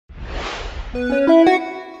Hello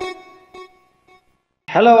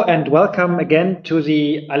and welcome again to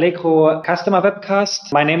the Allegro customer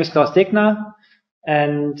webcast. My name is Klaus Degner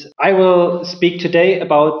and I will speak today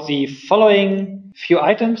about the following few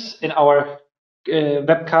items in our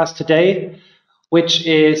webcast today, which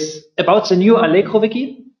is about the new Allegro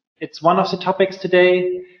Wiki. It's one of the topics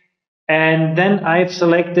today. And then I've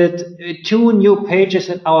selected 2 new pages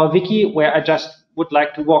in our wiki where I just would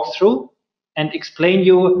like to walk through and explain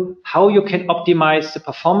you how you can optimize the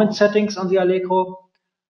performance settings on the Allegro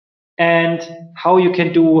and how you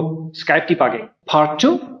can do Skype debugging. Part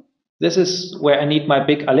 2, this is where I need my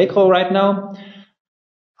big Allegro right now.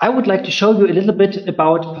 I would like to show you a little bit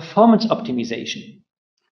about performance optimization.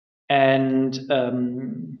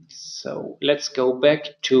 And so let's go back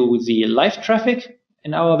to the live traffic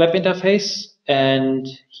in our web interface. And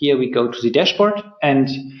here we go to the dashboard. And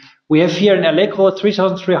we have here an Allegro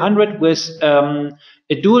 3300 with a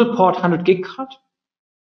dual port 100 gig card.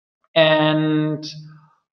 And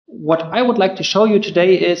what I would like to show you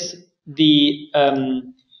today is the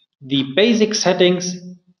basic settings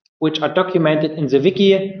which are documented in the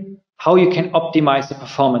wiki, how you can optimize the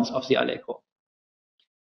performance of the Allegro.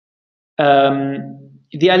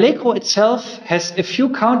 The Allegro itself has a few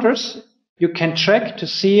counters you can track to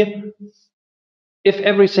see if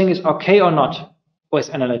everything is okay or not with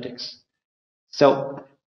analytics. So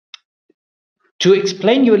to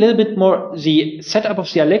explain you a little bit more the setup of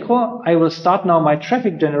the Allegro, I will start now my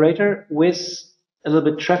traffic generator with a little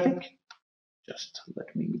bit traffic. Just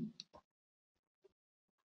let me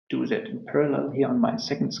do that in parallel here on my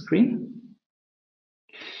second screen.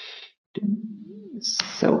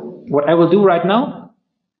 So what I will do right now,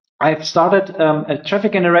 I've started a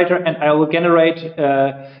traffic generator and I will generate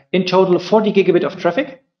in total 40 gigabit of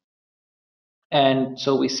traffic. And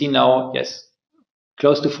so we see now, yes,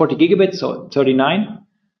 close to 40 gigabits, so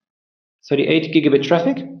 38 gigabit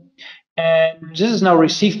traffic. And this is now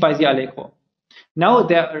received by the Allegro. Now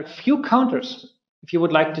there are a few counters. If you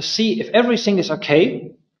would like to see if everything is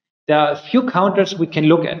okay, there are a few counters we can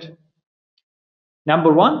look at.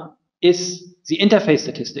 Number 1 is the interface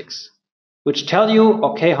statistics, which tell you,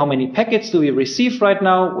 okay, how many packets do we receive right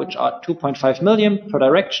now, which are 2.5 million per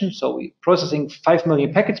direction. So we're processing 5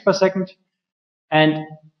 million packets per second. And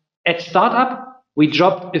at startup, we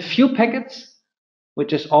dropped a few packets,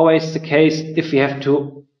 which is always the case if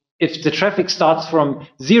the traffic starts from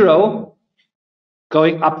 0,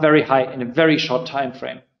 going up very high in a very short time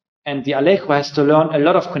frame. And the Allegro has to learn a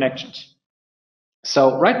lot of connections.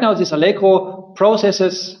 So right now, this Allegro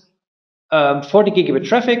processes 40 gigabit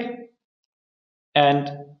traffic.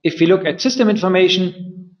 And if we look at system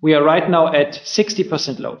information, we are right now at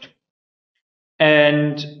 60% load.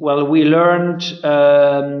 And well, we learned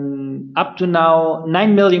up to now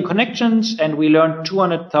 9 million connections, and we learned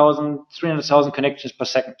 300,000 connections per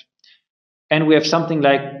second. And we have something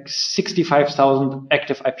like 65,000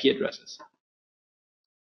 active IP addresses.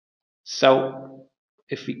 So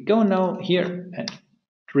if we go now here and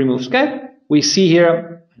remove Skype, we see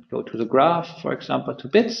here, go to the graph, for example, to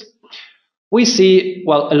bits. We see,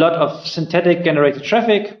 well, a lot of synthetic generated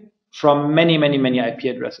traffic from many IP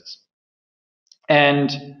addresses. And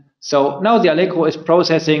so now the Allegro is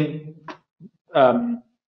processing,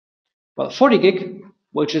 40 gig,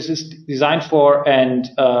 which is designed for, and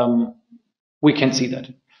we can see that.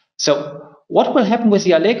 So what will happen with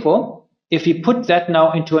the Allegro if we put that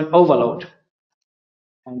now into an overload?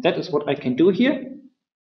 And that is what I can do here.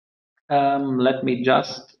 Let me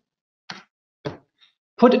just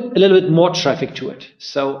put a little bit more traffic to it.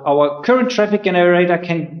 So our current traffic generator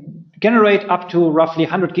can generate up to roughly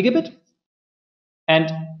 100 gigabit.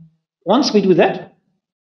 And once we do that,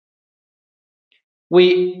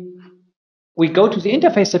 we go to the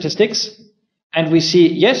interface statistics and we see,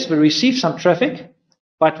 yes, we receive some traffic,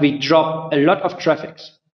 but we drop a lot of traffic.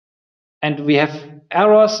 And we have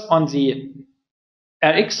errors on the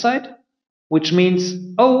RX side, which means,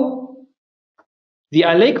 oh, the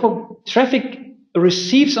Allegro traffic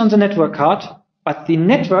receives on the network card, but the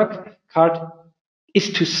network card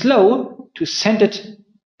is too slow to send it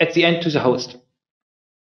at the end to the host.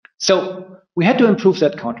 So we had to improve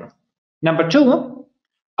that counter. Number 2,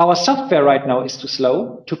 our software right now is too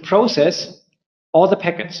slow to process all the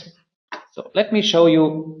packets. So let me show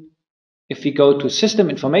you. If we go to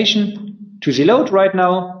system information, to the load right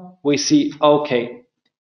now, we see, okay,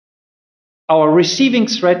 our receiving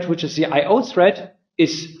thread, which is the IO thread,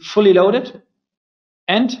 is fully loaded,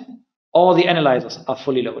 and all the analyzers are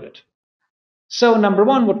fully loaded. So number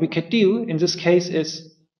 1, what we could do in this case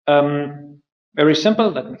is very simple.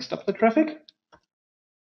 Let me stop the traffic.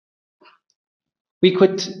 We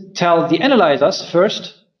could tell the analyzers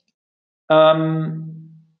first,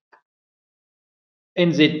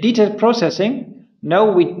 in the detailed processing,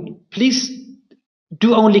 now we please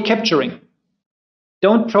do only capturing.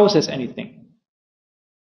 Don't process anything.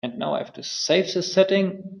 And now I have to save this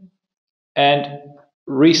setting and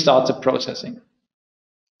restart the processing.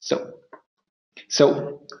 So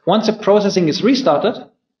once the processing is restarted,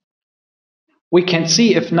 we can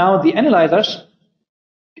see if now the analyzers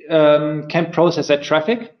can process that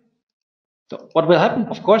traffic. So what will happen?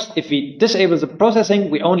 Of course, if we disable the processing,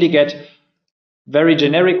 we only get very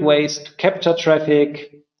generic ways to capture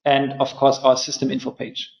traffic and, of course, our system info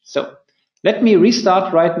page. So let me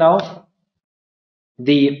restart right now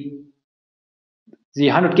the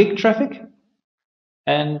 100 gig traffic.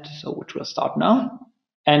 And so which will start now.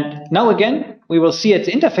 And now again, we will see at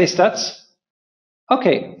the interface stats,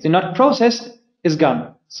 okay, the not processed is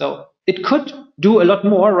gone. So it could do a lot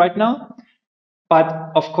more right now,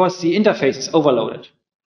 but of course the interface is overloaded.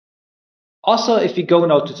 Also, if we go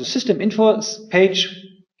now to the system info page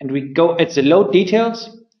and we go at the load details,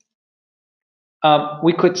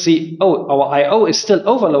 we could see, oh, our I/O is still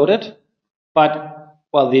overloaded, but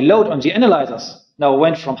well, the load on the analyzers now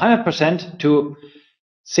went from 100% to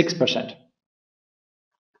 6%.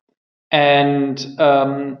 And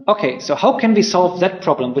okay, so how can we solve that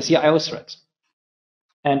problem with the I/O threads?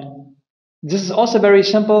 And this is also very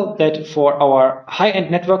simple, that for our high-end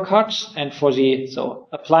network cards and for the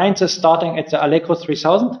appliances starting at the Allegro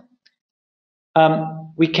 3000,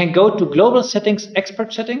 we can go to global settings,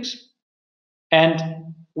 expert settings, and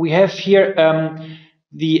we have here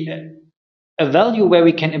a value where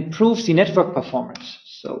we can improve the network performance.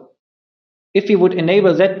 So if we would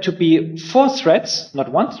enable that to be 4 threads,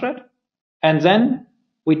 not 1 thread, and then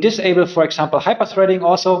we disable, for example, hyperthreading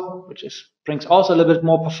also, which brings also a little bit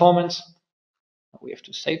more performance. We have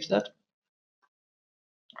to save that.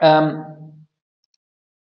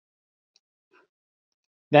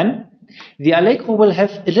 Then the Allegro will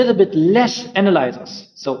have a little bit less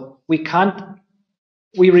analyzers. So we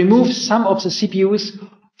remove some of the CPUs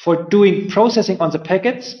for doing processing on the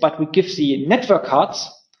packets, but we give the network cards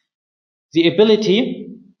the ability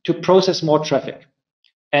to process more traffic.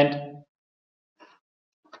 And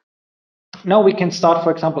now we can start,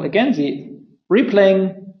 for example, again, the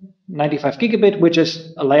replaying 95 gigabit, which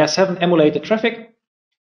is a layer 7 emulated traffic.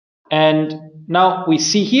 And now we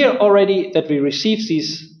see here already that we receive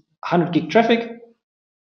these 100 gig traffic.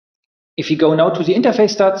 If you go now to the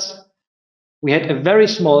interface stats, we had a very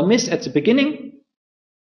small miss at the beginning.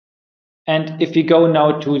 And if we go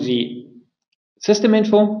now to the system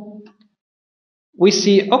info, we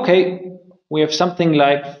see, okay, we have something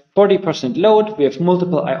like 40% load, we have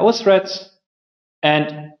multiple I/O threads,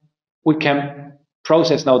 and we can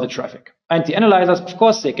process now the traffic. And the analyzers, of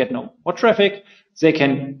course, they get no more traffic, they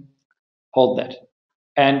can hold that.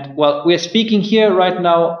 And well, we are speaking here right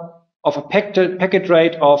now of a packet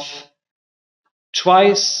rate of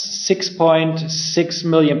twice 6.6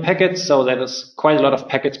 million packets, so that is quite a lot of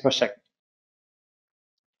packets per second.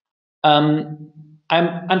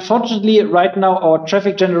 Unfortunately, right now our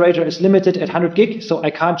traffic generator is limited at 100 gig, so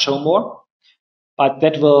I can't show more, but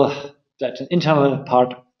that's an internal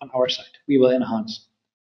part on our side. We will enhance.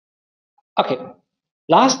 Okay,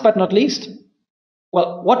 last but not least,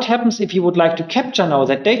 well, what happens if you would like to capture now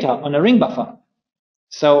that data on a ring buffer?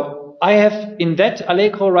 So I have in that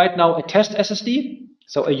Allegro right now a test SSD,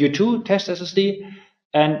 so a U2 test SSD,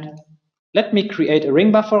 and let me create a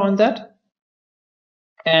ring buffer on that.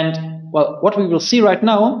 And well, what we will see right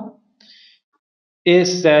now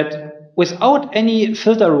is that without any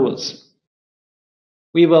filter rules,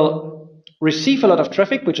 we will receive a lot of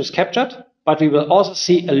traffic which is captured, but we will also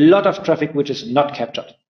see a lot of traffic which is not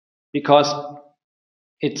captured because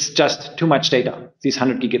it's just too much data, these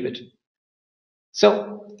 100 gigabit.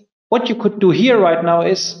 So what you could do here right now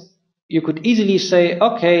is you could easily say,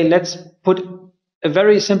 okay, let's put a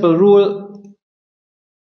very simple rule.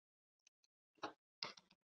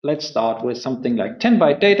 Let's start with something like 10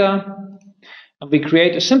 byte data. And we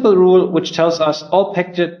create a simple rule which tells us all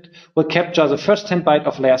packet will capture the first 10 byte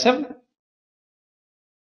of layer 7.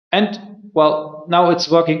 And well, now it's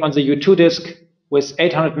working on the U2 disk with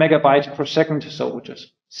 800 megabytes per second, so which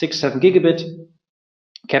is 6-7 gigabit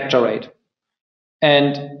capture rate.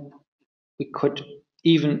 And we could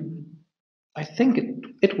even, I think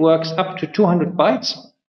it works up to 200 bytes,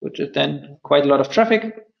 which is then quite a lot of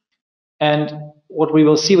traffic. And what we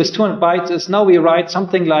will see with 200 bytes is now we write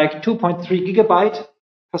something like 2.3 gigabyte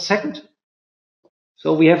per second.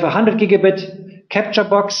 So we have a 100 gigabit capture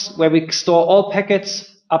box where we store all packets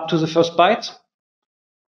up to the first byte,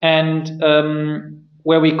 and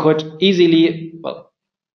where we could easily, well,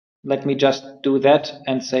 Let me just do that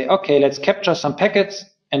and say, okay, let's capture some packets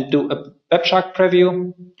and do a WebShark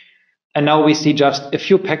preview. And now we see just a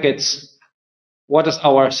few packets. What is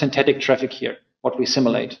our synthetic traffic here, what we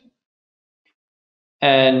simulate?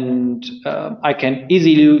 And I can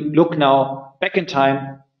easily look now back in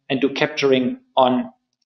time and do capturing on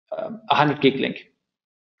 100 gig link.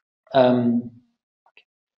 There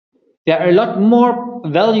are a lot more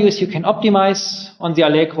values you can optimize on the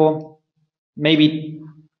Allegro. Maybe,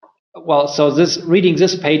 well, so reading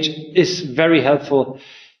this page is very helpful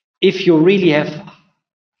if you really have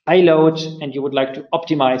high load and you would like to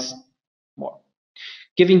optimize more.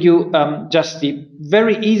 Giving you just the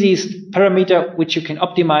very easiest parameter which you can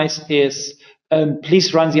optimize is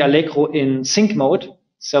please run the Allegro in sync mode.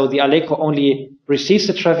 So the Allegro only receives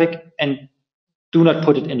the traffic and do not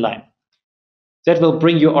put it in line. That will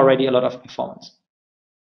bring you already a lot of performance.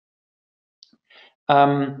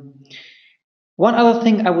 One other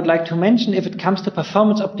thing I would like to mention if it comes to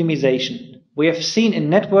performance optimization. We have seen in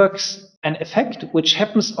networks an effect which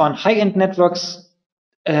happens on high-end networks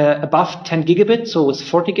above 10 gigabit, so with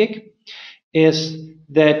 40 gig, is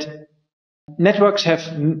that networks have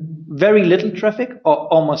very little traffic or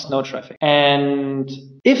almost no traffic. And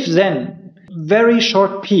if then very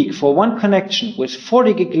short peak for one connection with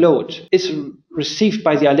 40 gig load is received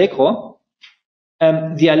by the Allegro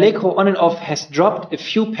on and off has dropped a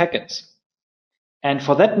few packets. And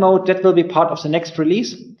for that mode, that will be part of the next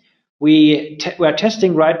release. We are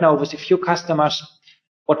testing right now with a few customers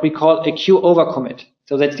what we call a queue overcommit,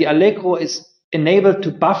 so that the Allegro is enabled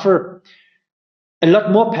to buffer a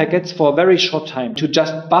lot more packets for a very short time, to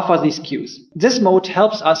just buffer these queues. This mode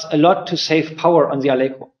helps us a lot to save power on the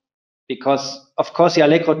Allegro, because of course the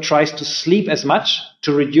Allegro tries to sleep as much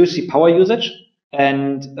to reduce the power usage.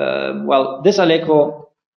 And well, this Allegro,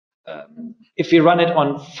 if we run it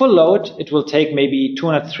on full load, it will take maybe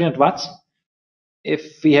 200, 300 watts.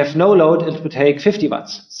 If we have no load, it will take 50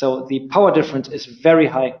 watts. So the power difference is very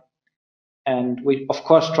high. And we, of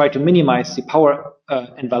course, try to minimize the power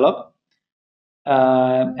envelope.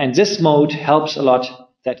 And this mode helps a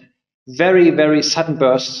lot that very, very sudden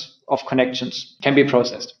bursts of connections can be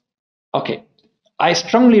processed. Okay, I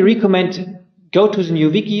strongly recommend go to the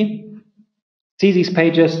new wiki, see these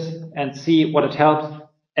pages and see what it helps.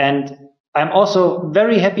 And I'm also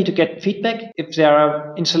very happy to get feedback. If there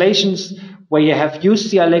are installations where you have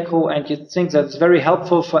used the Allegro and you think that's very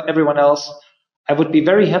helpful for everyone else, I would be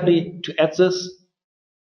very happy to add this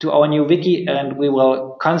to our new wiki, and we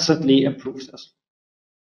will constantly improve this.